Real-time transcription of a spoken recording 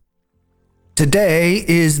Today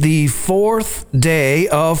is the 4th day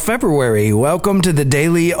of February. Welcome to the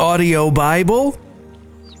Daily Audio Bible.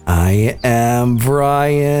 I am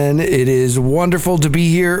Brian. It is wonderful to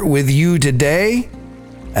be here with you today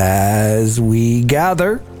as we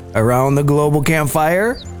gather around the global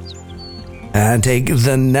campfire and take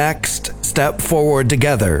the next step forward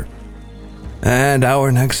together. And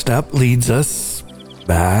our next step leads us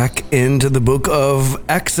back into the book of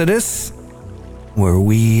Exodus, where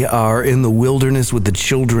we are in the wilderness with the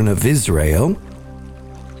children of Israel.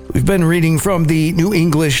 We've been reading from the New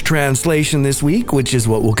English Translation this week, which is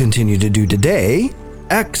what we'll continue to do today.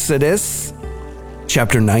 Exodus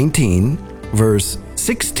chapter 19, verse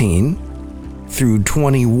 16 through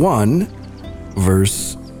 21,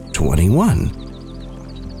 verse 21.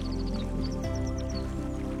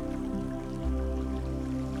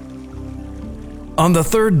 On the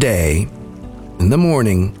third day, in the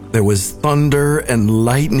morning, there was thunder and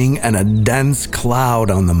lightning and a dense cloud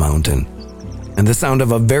on the mountain, and the sound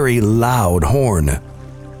of a very loud horn.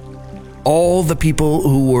 All the people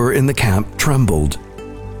who were in the camp trembled.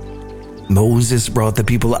 Moses brought the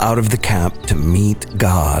people out of the camp to meet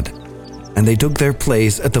God, and they took their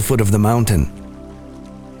place at the foot of the mountain.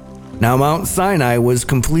 Now Mount Sinai was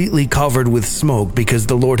completely covered with smoke because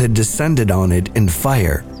the Lord had descended on it in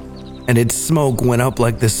fire, and its smoke went up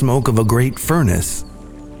like the smoke of a great furnace,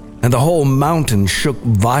 and the whole mountain shook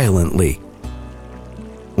violently.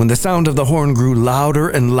 When the sound of the horn grew louder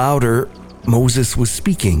and louder, Moses was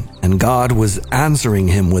speaking, and God was answering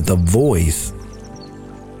him with a voice.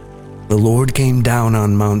 The Lord came down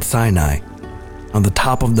on Mount Sinai, on the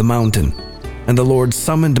top of the mountain, and the Lord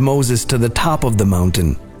summoned Moses to the top of the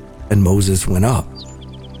mountain, and Moses went up.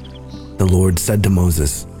 The Lord said to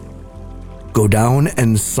Moses, "Go down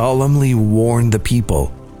and solemnly warn the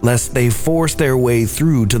people, lest they force their way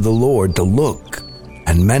through to the Lord to look,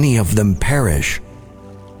 and many of them perish.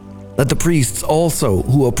 Let the priests also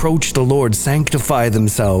who approach the Lord sanctify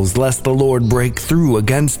themselves, lest the Lord break through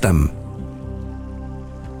against them."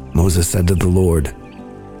 Moses said to the Lord,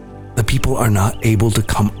 "The people are not able to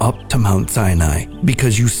come up to Mount Sinai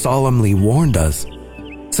because you solemnly warned us.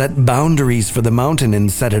 Set boundaries for the mountain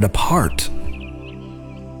and set it apart."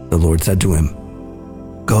 The Lord said to him,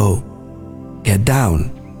 "Go, get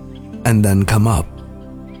down, and then come up,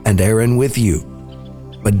 and Aaron with you.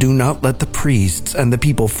 But do not let the priests and the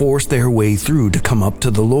people force their way through to come up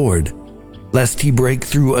to the Lord, lest he break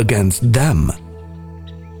through against them."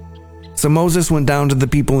 So Moses went down to the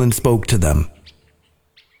people and spoke to them.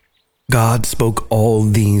 God spoke all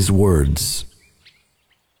these words: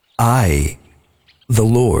 "I, the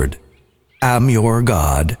Lord, am your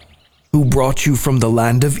God, who brought you from the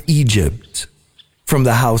land of Egypt, from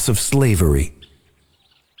the house of slavery.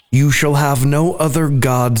 You shall have no other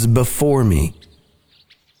gods before me.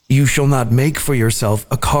 You shall not make for yourself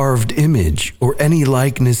a carved image or any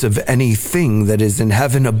likeness of anything that is in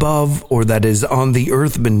heaven above, or that is on the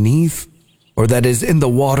earth beneath, or that is in the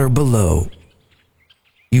water below.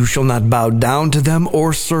 You shall not bow down to them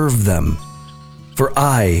or serve them. For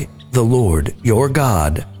I, the Lord, your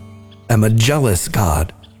God, am a jealous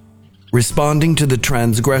God, responding to the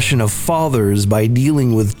transgression of fathers by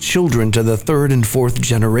dealing with children to the third and fourth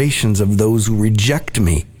generations of those who reject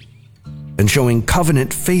me, and showing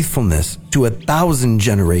covenant faithfulness to 1,000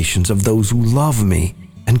 generations of those who love me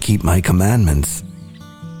and keep my commandments.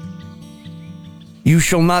 You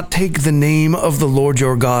shall not take the name of the Lord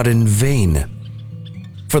your God in vain,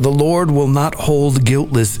 for the Lord will not hold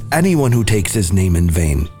guiltless anyone who takes his name in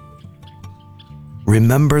vain.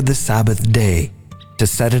 Remember the Sabbath day to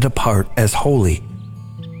set it apart as holy.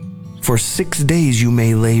 For 6 days you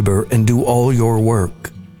may labor and do all your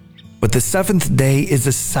work, but the 7th day is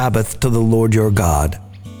a Sabbath to the Lord your God.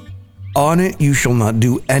 On it you shall not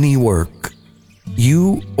do any work,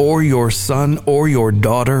 you or your son or your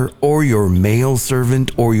daughter or your male servant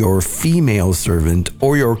or your female servant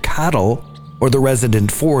or your cattle or the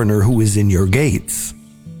resident foreigner who is in your gates.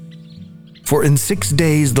 For in 6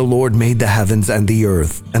 days the Lord made the heavens and the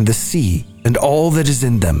earth and the sea and all that is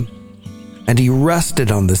in them, and he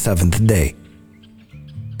rested on the 7th day.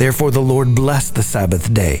 Therefore the Lord blessed the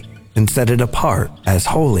Sabbath day and set it apart as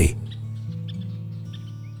holy.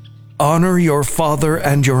 Honor your father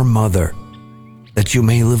and your mother, that you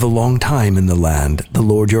may live a long time in the land the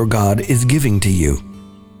Lord your God is giving to you.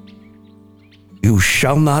 You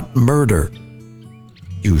shall not murder.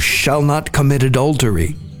 You shall not commit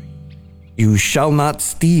adultery. You shall not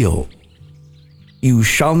steal. You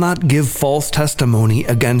shall not give false testimony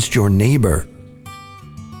against your neighbor.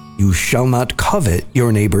 You shall not covet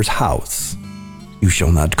your neighbor's house. You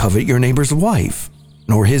shall not covet your neighbor's wife,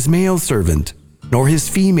 nor his male servant, nor his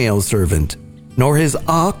female servant, nor his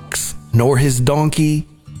ox, nor his donkey,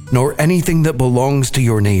 nor anything that belongs to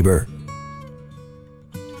your neighbor."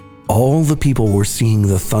 All the people were seeing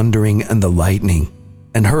the thundering and the lightning,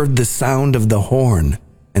 and heard the sound of the horn,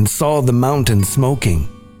 and saw the mountain smoking.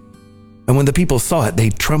 And when the people saw it, they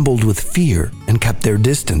trembled with fear and kept their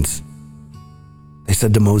distance. They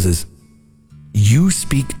said to Moses, "You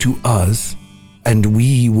speak to us, and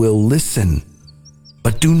we will listen.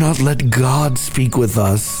 But do not let God speak with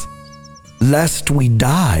us, lest we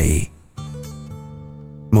die."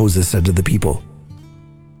 Moses said to the people,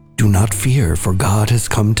 "Do not fear, for God has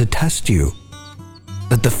come to test you,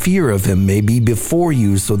 that the fear of him may be before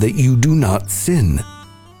you so that you do not sin."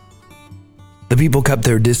 The people kept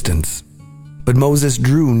their distance, but Moses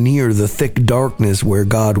drew near the thick darkness where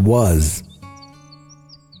God was.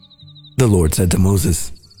 The Lord said to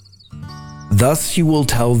Moses, "Thus you will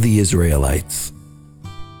tell the Israelites,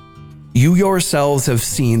 'You yourselves have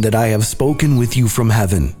seen that I have spoken with you from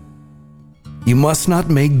heaven. You must not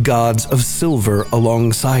make gods of silver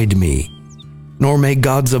alongside me, nor make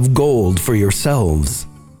gods of gold for yourselves.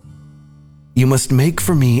 You must make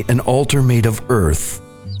for me an altar made of earth,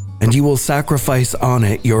 and you will sacrifice on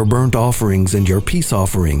it your burnt offerings and your peace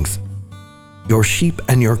offerings, your sheep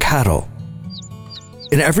and your cattle.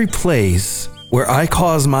 In every place where I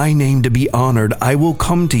cause my name to be honored, I will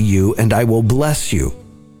come to you and I will bless you.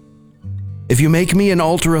 If you make me an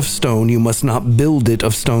altar of stone, you must not build it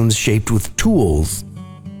of stones shaped with tools.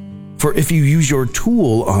 For if you use your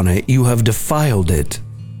tool on it, you have defiled it.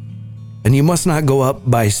 And you must not go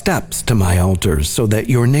up by steps to my altars, so that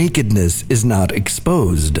your nakedness is not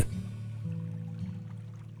exposed.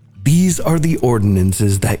 These are the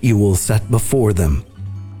ordinances that you will set before them.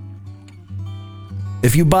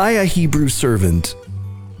 If you buy a Hebrew servant,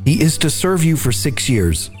 he is to serve you for 6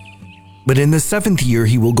 years. But in the 7th year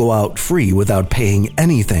he will go out free without paying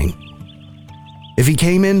anything. If he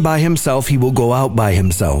came in by himself, he will go out by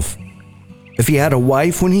himself. If he had a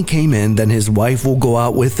wife when he came in, then his wife will go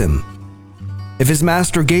out with him. If his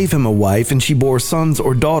master gave him a wife and she bore sons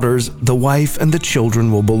or daughters, the wife and the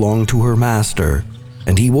children will belong to her master,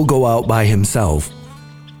 and he will go out by himself.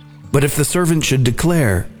 But if the servant should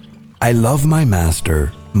declare, 'I love my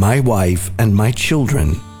master, my wife, and my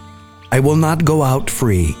children, I will not go out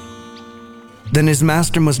free,' then his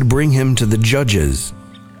master must bring him to the judges,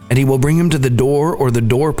 and he will bring him to the door or the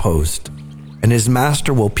doorpost, and his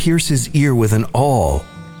master will pierce his ear with an awl,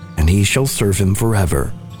 and he shall serve him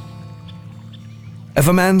forever. If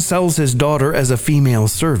a man sells his daughter as a female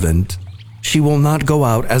servant, she will not go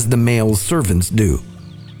out as the male servants do.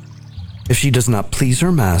 If she does not please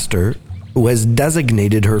her master, who has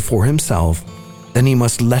designated her for himself, then he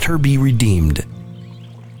must let her be redeemed.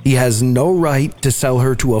 He has no right to sell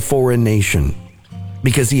her to a foreign nation,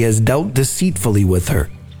 because he has dealt deceitfully with her.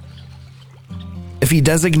 If he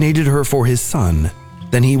designated her for his son,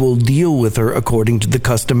 then he will deal with her according to the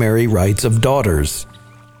customary rights of daughters.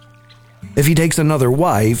 If he takes another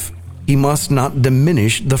wife, he must not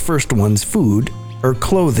diminish the first one's food, her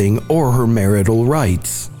clothing, or her marital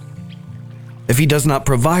rights. If he does not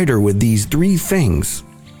provide her with these 3 things,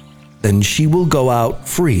 then she will go out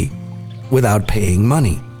free without paying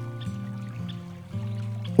money.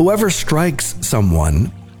 Whoever strikes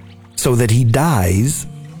someone so that he dies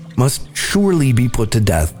must surely be put to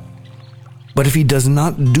death. But if he does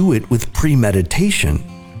not do it with premeditation,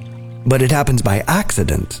 but it happens by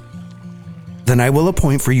accident, then I will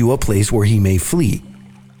appoint for you a place where he may flee.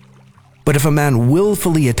 But if a man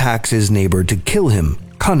willfully attacks his neighbor to kill him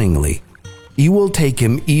cunningly, you will take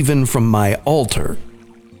him even from my altar,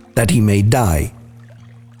 that he may die.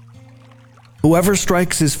 Whoever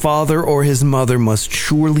strikes his father or his mother must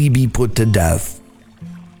surely be put to death.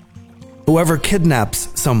 Whoever kidnaps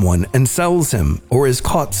someone and sells him or is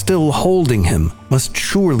caught still holding him must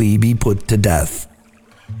surely be put to death.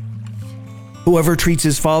 Whoever treats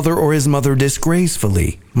his father or his mother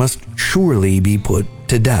disgracefully must surely be put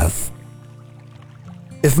to death.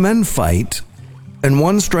 If men fight, and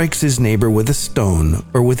one strikes his neighbor with a stone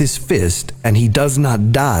or with his fist, and he does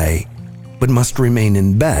not die, but must remain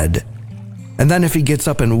in bed, and then if he gets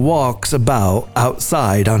up and walks about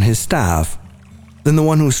outside on his staff, then the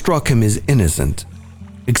one who struck him is innocent,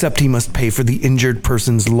 except he must pay for the injured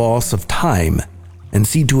person's loss of time and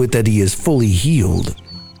see to it that he is fully healed.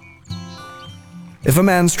 If a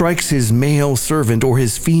man strikes his male servant or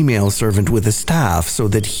his female servant with a staff so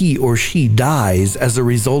that he or she dies as a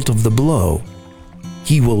result of the blow,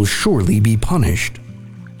 he will surely be punished.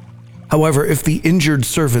 However, if the injured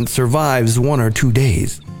servant survives 1 or 2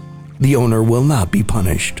 days, the owner will not be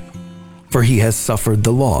punished, for he has suffered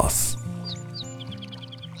the loss.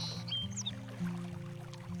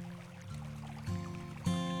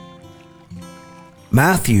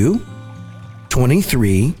 Matthew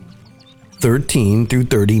 23, 13 through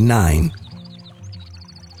 39.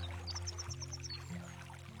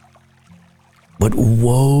 But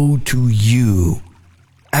woe to you,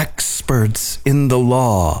 experts in the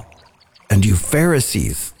law, and you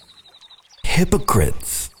Pharisees,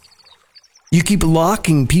 hypocrites! You keep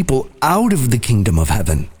locking people out of the kingdom of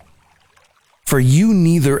heaven. For you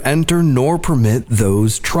neither enter nor permit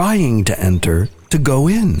those trying to enter to go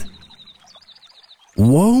in.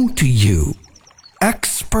 Woe to you,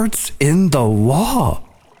 experts in the law,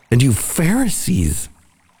 and you Pharisees,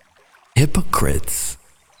 hypocrites!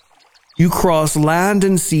 You cross land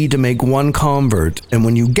and sea to make one convert, and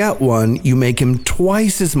when you get one, you make him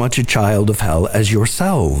twice as much a child of hell as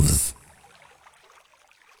yourselves.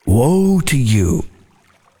 Woe to you,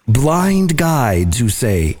 blind guides who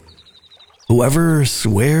say, whoever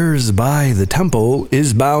swears by the temple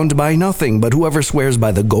is bound by nothing, but whoever swears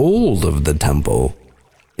by the gold of the temple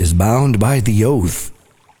is bound by the oath.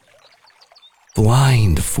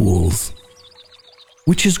 Blind fools!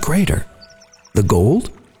 Which is greater, the gold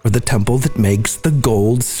or the temple that makes the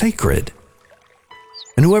gold sacred?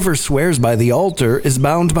 And whoever swears by the altar is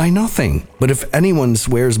bound by nothing, but if anyone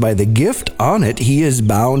swears by the gift on it, he is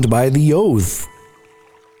bound by the oath.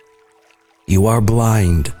 You are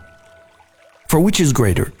blind. For which is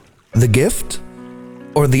greater, the gift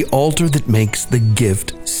or the altar that makes the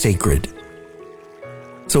gift sacred?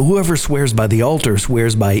 So whoever swears by the altar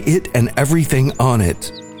swears by it and everything on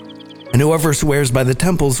it. And whoever swears by the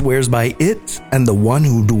temple swears by it and the one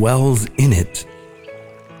who dwells in it.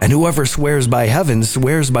 And whoever swears by heaven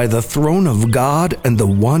swears by the throne of God and the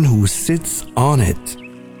one who sits on it.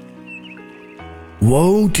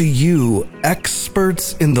 Woe to you,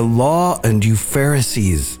 experts in the law, and you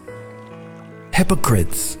Pharisees,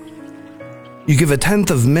 hypocrites! You give 1/10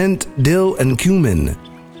 of mint, dill, and cumin,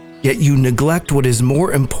 yet you neglect what is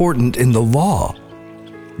more important in the law: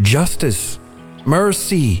 justice,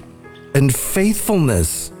 mercy, and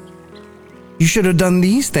faithfulness. You should have done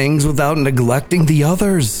these things without neglecting the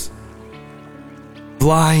others.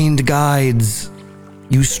 Blind guides,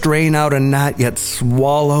 you strain out a gnat yet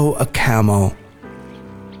swallow a camel.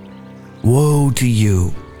 Woe to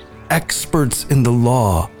you, experts in the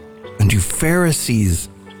law, and you Pharisees,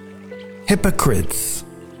 hypocrites!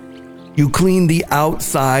 You clean the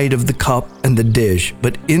outside of the cup and the dish,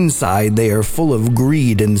 but inside they are full of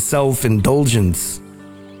greed and self-indulgence.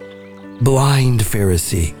 Blind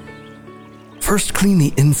Pharisee, first clean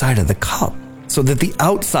the inside of the cup, so that the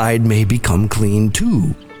outside may become clean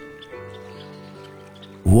too.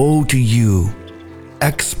 Woe to you,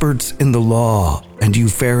 experts in the law, and you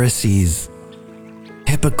Pharisees,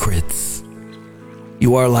 hypocrites!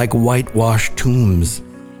 You are like whitewashed tombs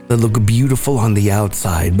that look beautiful on the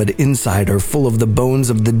outside, but inside are full of the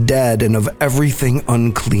bones of the dead and of everything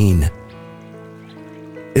unclean.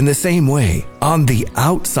 In the same way, on the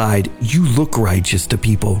outside you look righteous to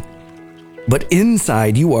people, but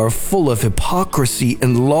inside you are full of hypocrisy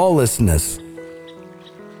and lawlessness.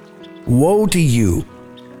 Woe to you,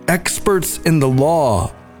 experts in the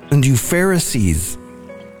law, and you Pharisees,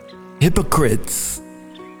 hypocrites!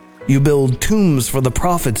 You build tombs for the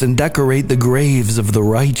prophets and decorate the graves of the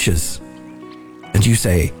righteous. And you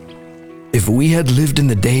say, if we had lived in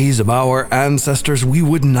the days of our ancestors, we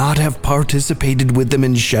would not have participated with them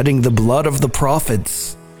in shedding the blood of the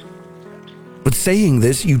prophets. But saying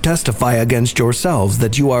this, you testify against yourselves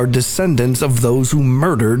that you are descendants of those who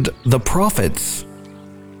murdered the prophets.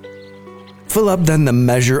 Fill up then the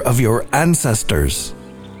measure of your ancestors.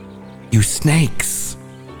 You snakes,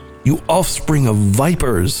 you offspring of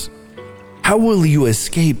vipers, how will you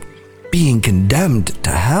escape being condemned to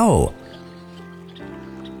hell?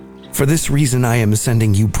 For this reason I am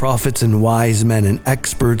sending you prophets and wise men and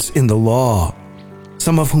experts in the law,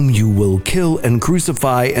 some of whom you will kill and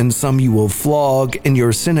crucify, and some you will flog in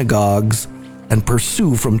your synagogues and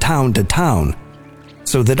pursue from town to town,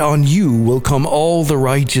 so that on you will come all the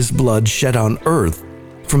righteous blood shed on earth,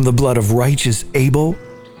 from the blood of righteous Abel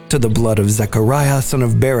to the blood of Zechariah son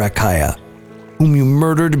of Berechiah, whom you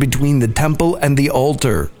murdered between the temple and the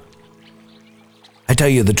altar. I tell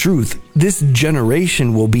you the truth, this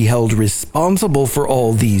generation will be held responsible for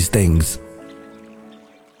all these things.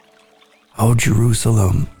 O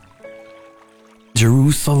Jerusalem,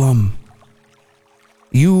 Jerusalem,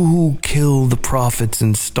 you who kill the prophets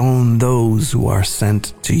and stone those who are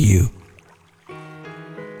sent to you.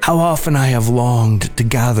 How often I have longed to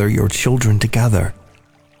gather your children together,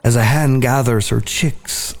 as a hen gathers her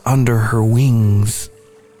chicks under her wings.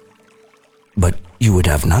 But you would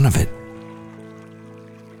have none of it.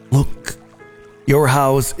 Look, your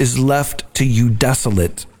house is left to you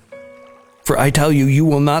desolate. For I tell you, you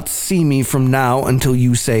will not see me from now until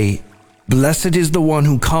you say, 'Blessed is the one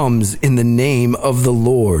who comes in the name of the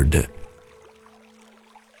Lord.'"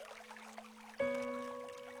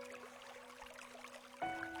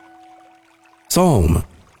 Psalm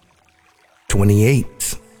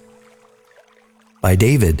 28 by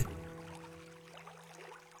David.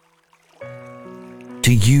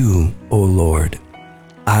 To you, O Lord,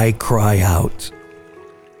 I cry out.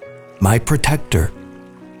 My protector,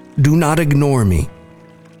 do not ignore me.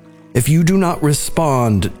 If you do not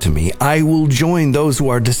respond to me, I will join those who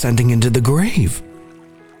are descending into the grave.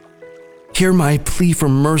 Hear my plea for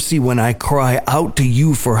mercy when I cry out to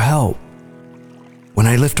you for help, when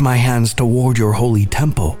I lift my hands toward your holy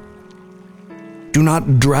temple. Do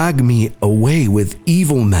not drag me away with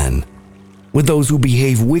evil men, with those who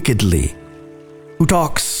behave wickedly, who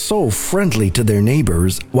talk so friendly to their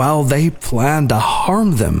neighbors while they plan to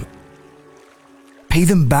harm them. Pay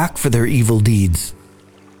them back for their evil deeds.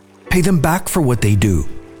 Pay them back for what they do.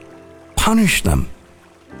 Punish them,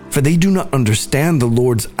 for they do not understand the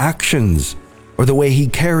Lord's actions or the way he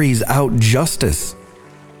carries out justice.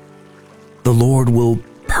 The Lord will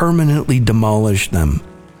permanently demolish them.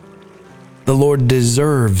 The Lord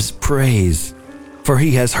deserves praise, for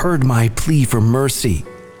he has heard my plea for mercy.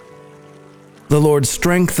 The Lord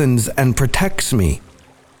strengthens and protects me.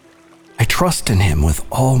 I trust in him with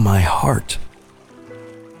all my heart.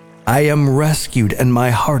 I am rescued and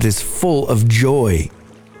my heart is full of joy.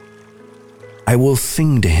 I will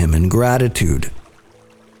sing to him in gratitude.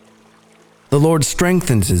 The Lord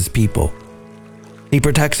strengthens his people. He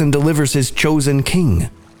protects and delivers his chosen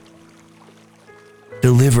king.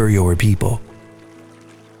 Deliver your people.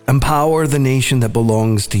 Empower the nation that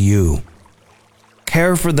belongs to you.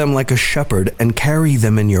 Care for them like a shepherd and carry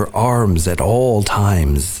them in your arms at all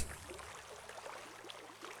times.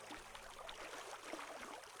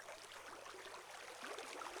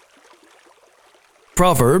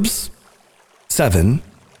 Proverbs 7,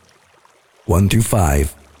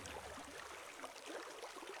 1-5.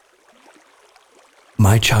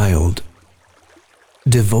 My child,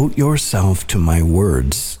 devote yourself to my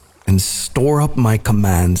words and store up my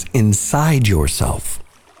commands inside yourself.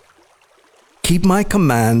 Keep my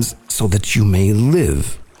commands so that you may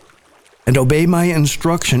live, and obey my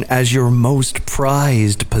instruction as your most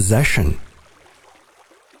prized possession.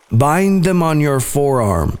 Bind them on your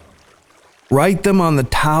forearm. Write them on the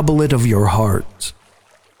tablet of your heart.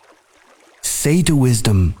 Say to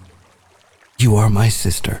wisdom, "You are my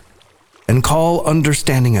sister," and call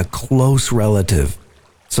understanding a close relative,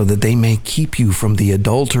 so that they may keep you from the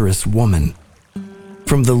adulterous woman,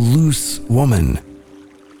 from the loose woman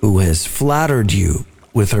who has flattered you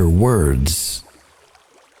with her words.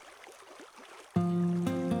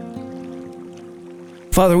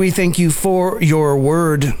 Father, we thank you for your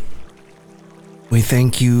word. We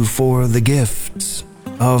thank you for the gifts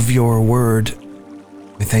of your word.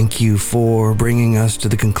 We thank you for bringing us to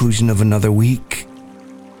the conclusion of another week.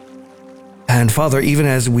 And Father, even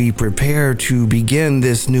as we prepare to begin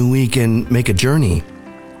this new week and make a journey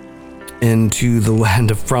into the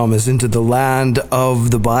land of promise, into the land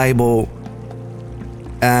of the Bible,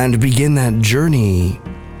 and begin that journey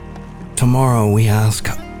tomorrow, we ask,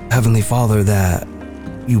 Heavenly Father, that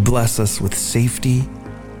you bless us with safety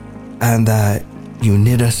and that you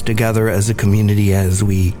knit us together as a community as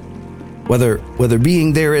we, whether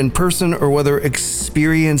being there in person or whether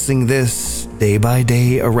experiencing this day by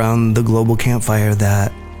day around the global campfire,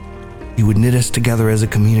 that you would knit us together as a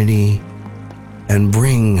community and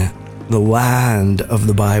bring the land of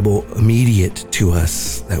the Bible immediate to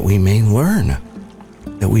us, that we may learn,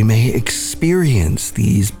 that we may experience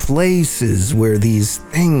these places where these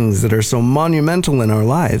things that are so monumental in our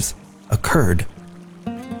lives occurred.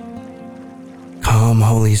 Come,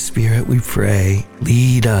 Holy Spirit, we pray.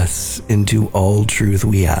 Lead us into all truth,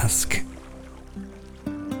 we ask.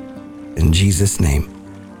 In Jesus' name.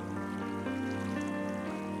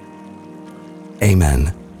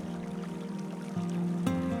 Amen.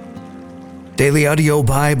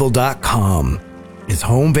 DailyAudioBible.com is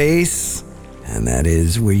home base, and that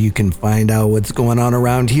is where you can find out what's going on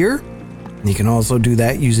around here. You can also do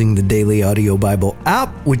that using the Daily Audio Bible app,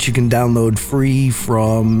 which you can download free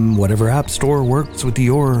from whatever app store works with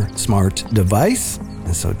your smart device.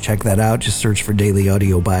 And so check that out. Just search for Daily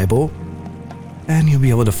Audio Bible, and you'll be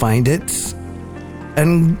able to find it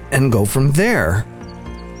and go from there.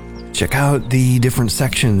 Check out the different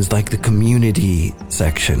sections, like the community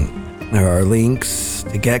section. There are links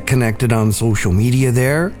to get connected on social media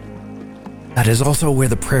there. That is also where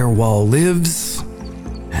the prayer wall lives.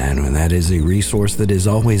 And that is a resource that is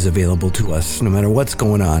always available to us, no matter what's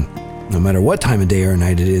going on. No matter what time of day or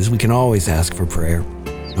night it is, we can always ask for prayer,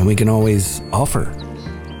 and we can always offer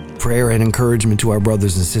prayer and encouragement to our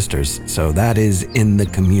brothers and sisters. So that is in the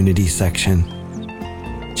community section.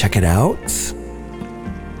 Check it out.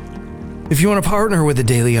 If you want to partner with the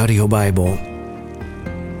Daily Audio Bible,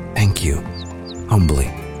 thank you,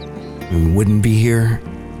 humbly. We wouldn't be here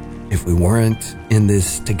if we weren't in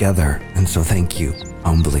this together, and so thank you,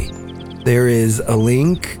 humbly. There is a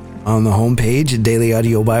link on the homepage at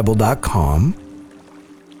dailyaudiobible.com.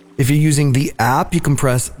 If you're using the app, you can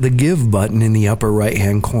press the Give button in the upper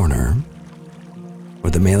right-hand corner.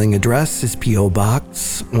 Or the mailing address is P.O.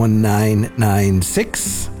 Box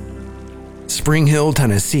 1996, Spring Hill,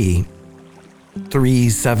 Tennessee,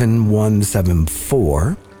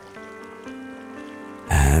 37174.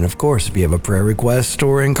 And of course, if you have a prayer request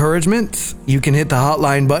or encouragement, you can hit the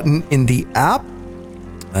hotline button in the app.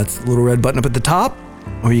 That's the little red button up at the top.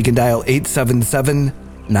 Or you can dial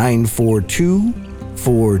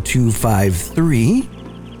 877-942-4253.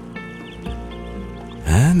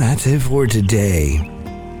 And that's it for today.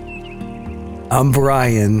 I'm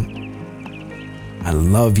Brian. I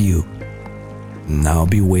love you. And I'll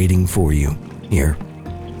be waiting for you here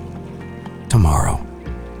tomorrow.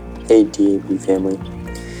 Hey DAB family.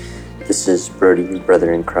 This is Brody, your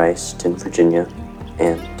brother in Christ in Virginia.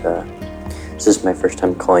 And this is my first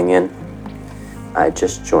time calling in. I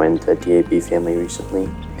just joined the DAB family recently,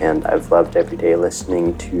 and I've loved every day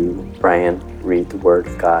listening to Brian read the Word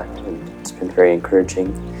of God, and it's been very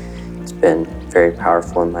encouraging. It's been very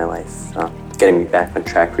powerful in my life, getting me back on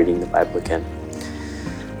track reading the Bible again.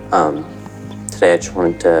 Today I just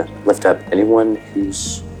wanted to lift up anyone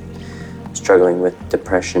who's struggling with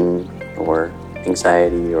depression or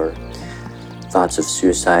anxiety or thoughts of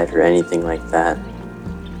suicide or anything like that.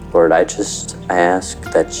 Lord, I ask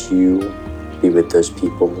that you be with those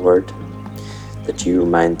people, Lord, that you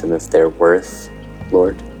remind them of their worth,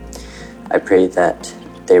 Lord. I pray that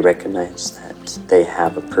they recognize that they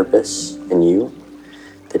have a purpose in you,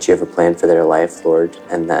 that you have a plan for their life, Lord,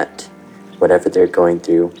 and that whatever they're going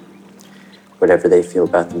through, whatever they feel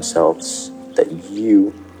about themselves, that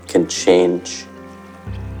you can change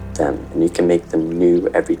them and you can make them new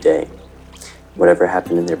every day. Whatever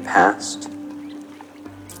happened in their past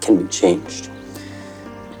can be changed.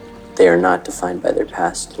 They are not defined by their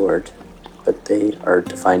past, Lord, but they are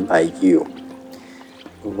defined by you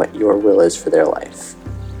and what your will is for their life.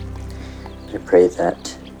 I pray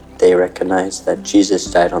that they recognize that Jesus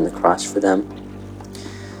died on the cross for them,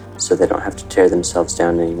 so they don't have to tear themselves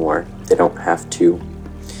down anymore. They don't have to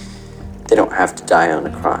die on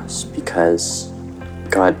a cross because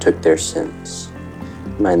God took their sins.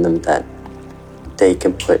 Remind them that they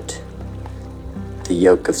can put the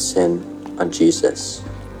yoke of sin on Jesus.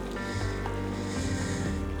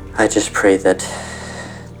 I just pray that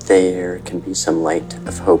there can be some light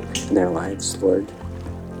of hope in their lives, Lord.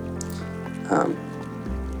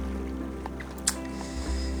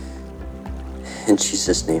 In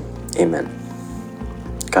Jesus' name, amen.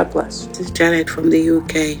 God bless. This is Janet from the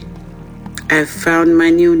UK. I've found my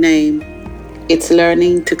new name. It's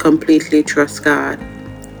learning to completely trust God.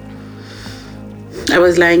 I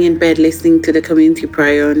was lying in bed listening to the community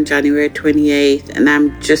prayer on January 28th, and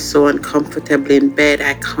I'm just so uncomfortable in bed.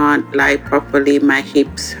 I can't lie properly. My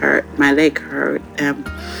hips hurt, my leg hurt. I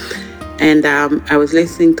was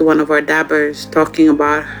listening to one of our dabbers talking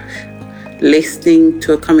about listening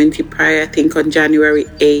to a community prayer, I think on January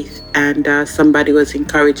 8th, and somebody was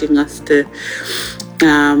encouraging us to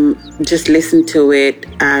just listen to it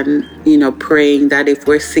and, praying that if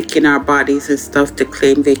we're sick in our bodies and stuff, to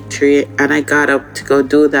claim victory. And I got up to go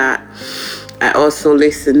do that. I also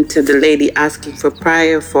listened to the lady asking for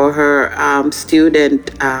prayer for her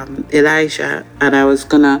student, Elijah, and I was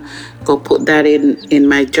going to go put that in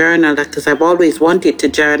my journal because I've always wanted to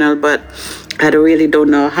journal, but I really don't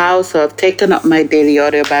know how. So I've taken up my Daily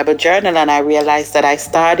Audio Bible Journal, and I realized that I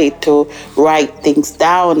started to write things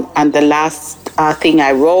down, and the last thing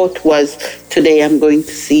I wrote was, today I'm going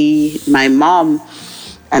to see my mom.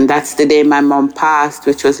 And that's the day my mom passed,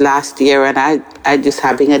 which was last year, and I just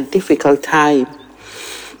having a difficult time.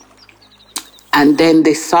 And then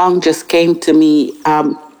this song just came to me,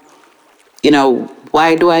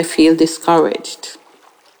 why do I feel discouraged?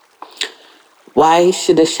 Why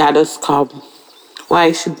should the shadows come?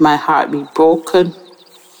 Why should my heart be broken?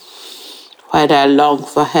 Why do I long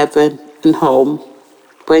for heaven and home?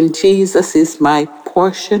 When Jesus is my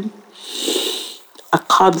portion, a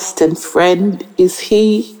constant friend is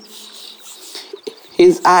he.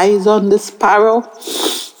 His eyes on the sparrow,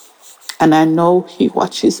 and I know he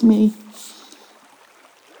watches me.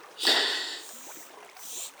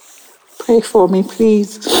 Pray for me,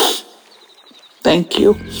 please. Thank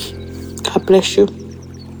you. God bless you.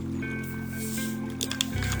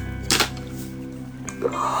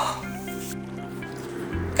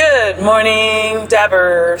 Good morning,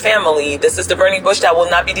 Dabber family. This is the burning bush that will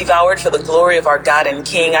not be devoured for the glory of our God and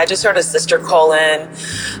King. I just heard a sister call in.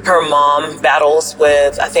 Her mom battles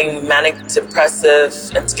with, I think, manic depressive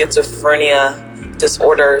and schizophrenia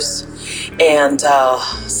disorders. And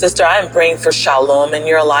sister, I am praying for shalom in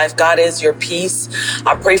your life. God is your peace.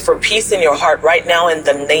 I pray for peace in your heart right now in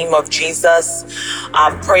the name of Jesus.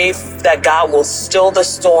 I pray that God will still the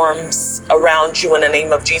storms around you in the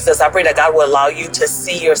name of Jesus. I pray that God will allow you to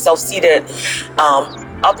see yourself seated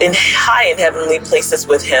up in high in heavenly places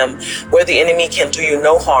with him, where the enemy can do you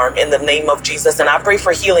no harm in the name of Jesus. And I pray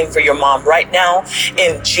for healing for your mom right now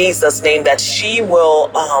in Jesus' name, that she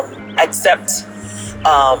will accept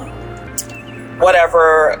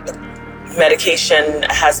whatever medication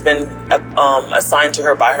has been assigned to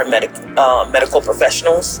her by her medical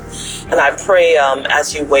professionals. And I pray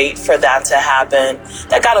as you wait for that to happen,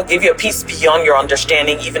 that God will give you a peace beyond your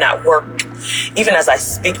understanding, even at work. Even as I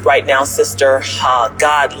speak right now, sister,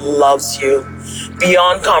 God loves you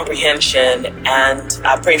beyond comprehension. And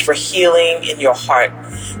I pray for healing in your heart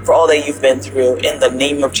for all that you've been through in the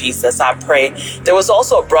name of Jesus. I pray. There was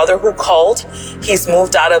also a brother who called. He's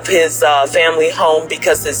moved out of his family home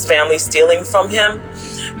because his family's stealing from him.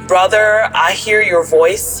 Brother, I hear your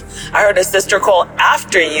voice. I heard a sister call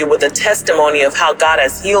after you with a testimony of how God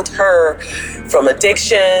has healed her from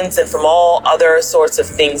addictions and from all other sorts of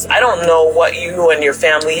things. I don't know what you and your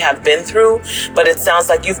family have been through, but it sounds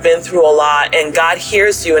like you've been through a lot, and God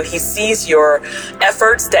hears you and he sees your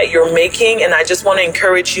efforts that you're making. And I just want to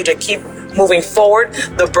encourage you to keep moving forward.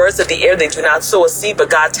 The birds of the air, they do not sow a seed, but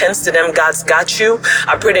God tends to them. God's got you.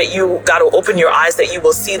 I pray that God will open your eyes, that you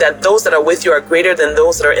will see that those that are with you are greater than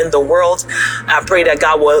those that are in the world. I pray that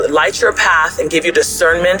God will light your path and give you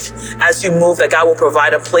discernment as you move, that God will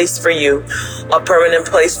provide a place for you, a permanent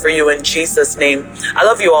place for you in Jesus' name. I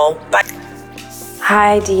love you all. Bye.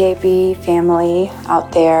 Hi, DAB family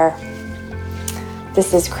out there.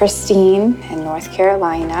 This is Christine in North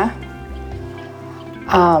Carolina.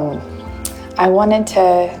 I wanted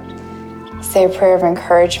to say a prayer of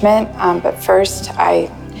encouragement, but first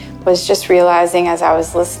I was just realizing as I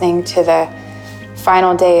was listening to the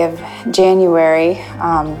final day of January,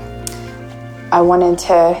 I wanted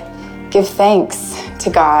to give thanks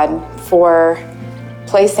to God for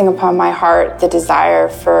placing upon my heart the desire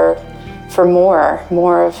for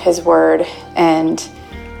more of his word and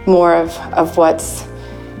more of what's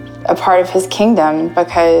a part of his kingdom,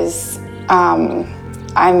 because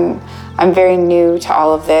I'm very new to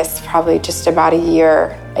all of this. Probably just about a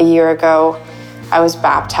year ago, I was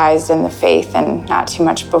baptized in the faith, and not too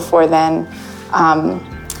much before then,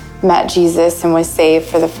 met Jesus and was saved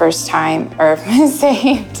for the first time,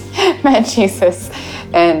 met Jesus,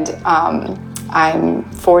 and I'm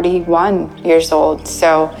 41 years old.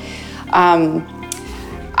 So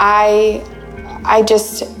I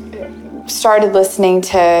just started listening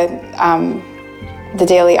to the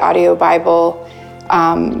Daily Audio Bible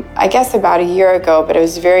I guess about a year ago, but it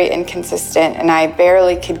was very inconsistent and I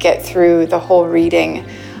barely could get through the whole reading.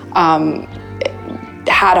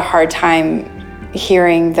 Had a hard time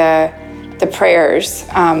hearing the prayers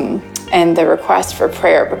and the request for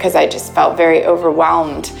prayer, because I just felt very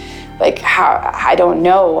overwhelmed. Like, how I don't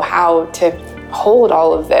know how to hold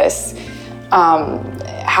all of this,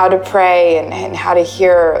 how to pray and how to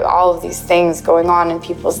hear all of these things going on in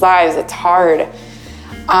people's lives. It's hard.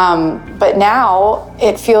 But now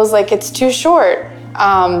it feels like it's too short.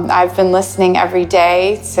 I've been listening every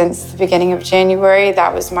day since the beginning of January.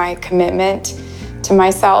 That was my commitment to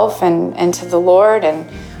myself and to the Lord. And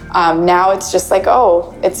now it's just like,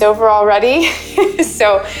 oh, it's over already.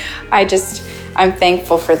 So I'm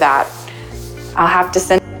thankful for that. I'll have to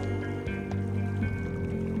send